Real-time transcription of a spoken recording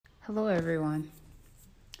Hello, everyone.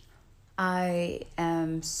 I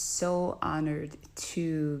am so honored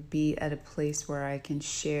to be at a place where I can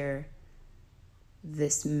share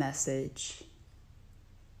this message.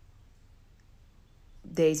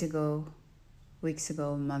 Days ago, weeks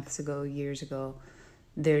ago, months ago, years ago,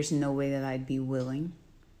 there's no way that I'd be willing.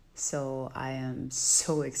 So I am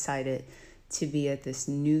so excited to be at this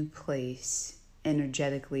new place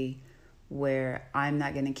energetically where I'm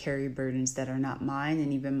not going to carry burdens that are not mine,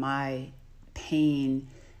 and even my pain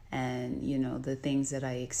and the things that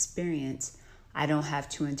I experience, I don't have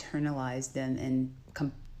to internalize them and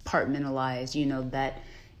compartmentalize that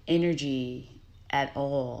energy at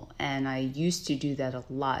all. And I used to do that a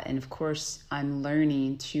lot, and of course I'm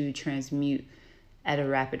learning to transmute at a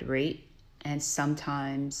rapid rate. And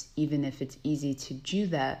sometimes, even if it's easy to do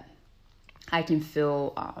that, I can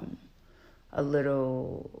feel a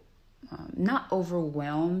little not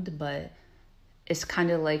overwhelmed, but it's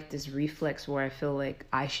kind of like this reflex where I feel like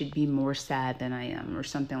I should be more sad than I am, or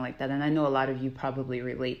something like that. And I know a lot of you probably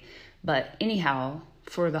relate. But anyhow,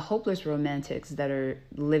 for the hopeless romantics that are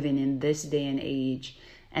living in this day and age,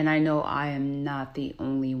 and I know I am not the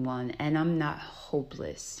only one, and I'm not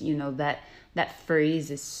hopeless. That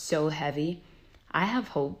phrase is so heavy. I have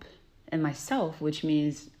hope in myself, which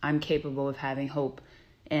means I'm capable of having hope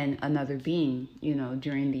in another being,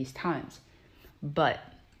 during these times. But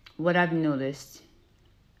what I've noticed,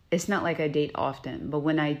 it's not like I date often, but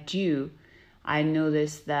when I do, I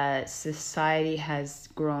notice that society has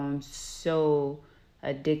grown so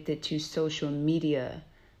addicted to social media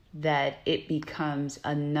that it becomes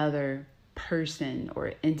another person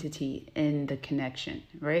or entity in the connection,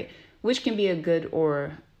 right? Which can be a good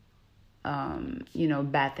or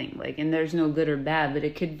bad thing. And there's no good or bad, but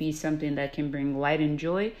it could be something that can bring light and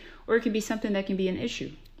joy, or it could be something that can be an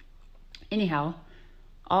issue. Anyhow,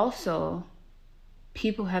 also,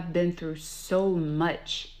 people have been through so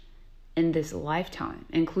much in this lifetime,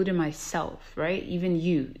 including myself, right? Even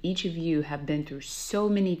you, each of you have been through so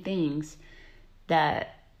many things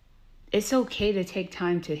that it's okay to take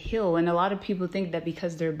time to heal. And a lot of people think that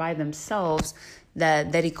because they're by themselves,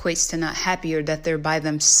 that equates to not happy, or that they're by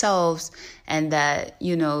themselves, and that,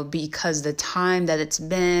 because the time that it's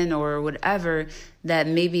been or whatever, that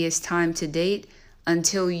maybe it's time to date,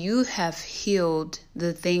 until you have healed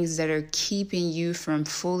the things that are keeping you from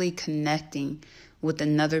fully connecting with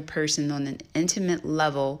another person on an intimate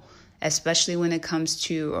level, especially when it comes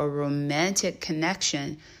to a romantic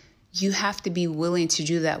connection. You have to be willing to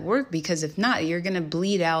do that work, because if not, you're going to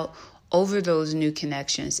bleed out over those new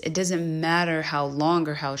connections. It doesn't matter how long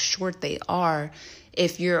or how short they are.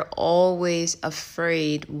 If you're always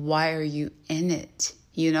afraid, why are you in it?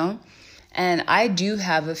 And I do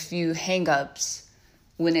have a few hangups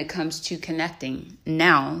when it comes to connecting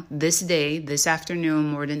now, this day, this afternoon,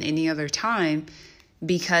 more than any other time,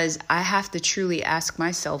 because I have to truly ask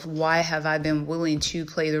myself, why have I been willing to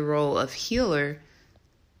play the role of healer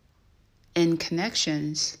in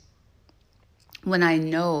connections when I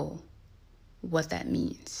know what that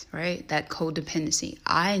means, right? That codependency.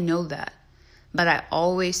 I know that. But I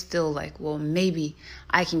always feel like, well, maybe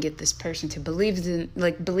I can get this person to believe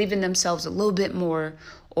in themselves a little bit more,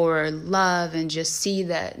 or love, and just see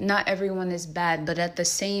that not everyone is bad. But at the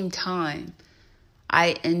same time,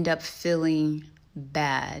 I end up feeling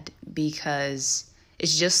bad, because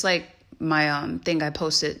it's just like my thing I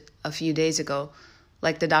posted a few days ago.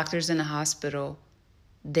 Like, the doctors in the hospital,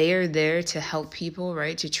 they are there to help people,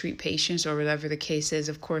 right? To treat patients, or whatever the case is.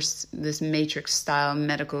 Of course, this Matrix style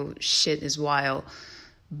medical shit is wild,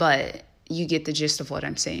 but you get the gist of what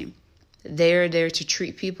I'm saying. They're there to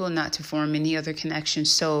treat people, not to form any other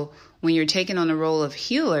connections. So when you're taking on the role of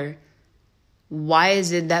healer, why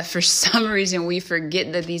is it that for some reason we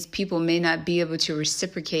forget that these people may not be able to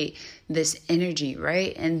reciprocate this energy,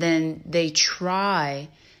 right? And then they try,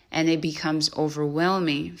 and it becomes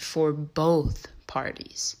overwhelming for both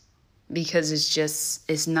parties, because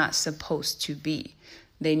it's not supposed to be.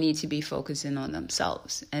 They need to be focusing on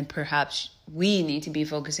themselves, and perhaps we need to be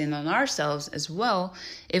focusing on ourselves as well,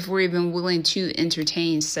 if we're even willing to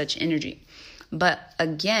entertain such energy. But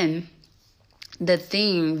again, the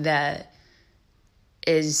thing that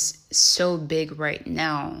is so big right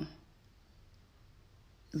now,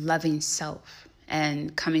 loving self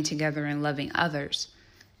and coming together and loving others.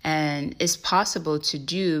 And it's possible to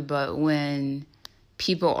do, but when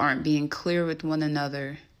people aren't being clear with one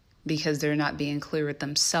another, because they're not being clear with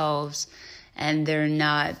themselves, and they're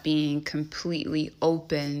not being completely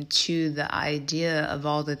open to the idea of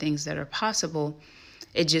all the things that are possible,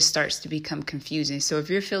 it just starts to become confusing. So if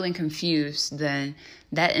you're feeling confused, then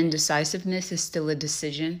that indecisiveness is still a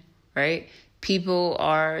decision, right? People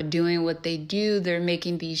are doing what they do. They're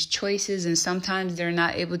making these choices, and sometimes they're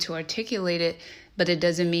not able to articulate it, but it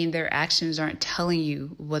doesn't mean their actions aren't telling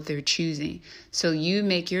you what they're choosing. So you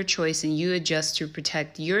make your choice and you adjust to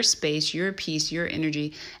protect your space, your peace, your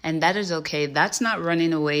energy, and that is okay. That's not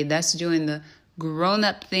running away. That's doing the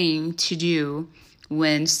grown-up thing to do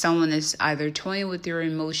when someone is either toying with your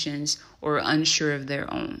emotions or unsure of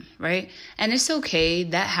their own, right? And it's okay.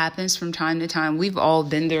 That happens from time to time. We've all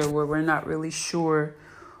been there where we're not really sure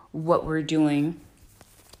what we're doing.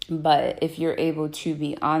 But if you're able to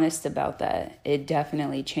be honest about that, it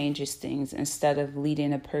definitely changes things instead of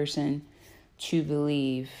leading a person to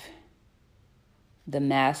believe the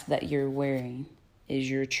mask that you're wearing is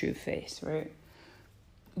your true face, right?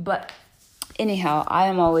 But anyhow, I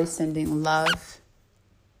am always sending love.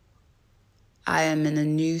 I am in a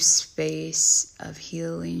new space of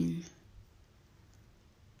healing.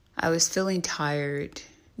 I was feeling tired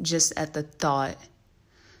just at the thought,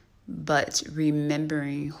 but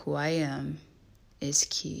remembering who I am is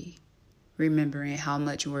key. Remembering how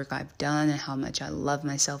much work I've done and how much I love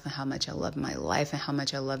myself and how much I love my life and how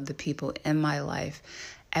much I love the people in my life.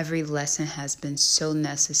 Every lesson has been so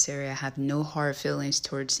necessary. I have no hard feelings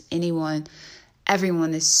towards anyone.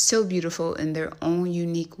 Everyone is so beautiful in their own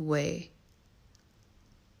unique way.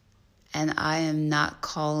 And I am not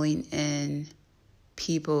calling in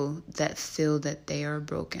people that feel that they are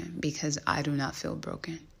broken, because I do not feel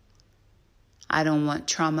broken. I don't want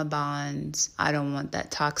trauma bonds. I don't want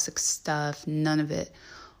that toxic stuff. None of it.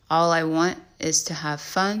 All I want is to have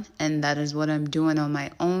fun, and that is what I'm doing on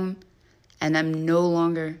my own. And I'm no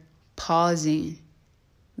longer pausing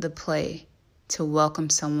the play to welcome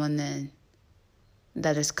someone in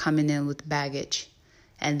that is coming in with baggage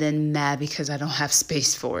and then mad because I don't have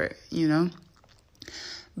space for it, you know?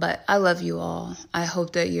 But I love you all. I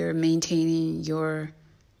hope that you're maintaining your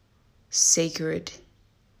sacred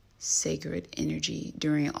energy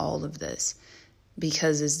during all of this,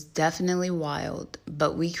 because it's definitely wild,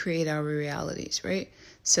 but we create our realities, right?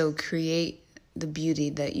 So create the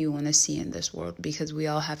beauty that you want to see in this world, because we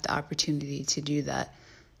all have the opportunity to do that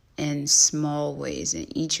in small ways,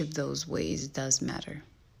 and each of those ways does matter.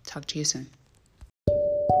 Talk to you soon.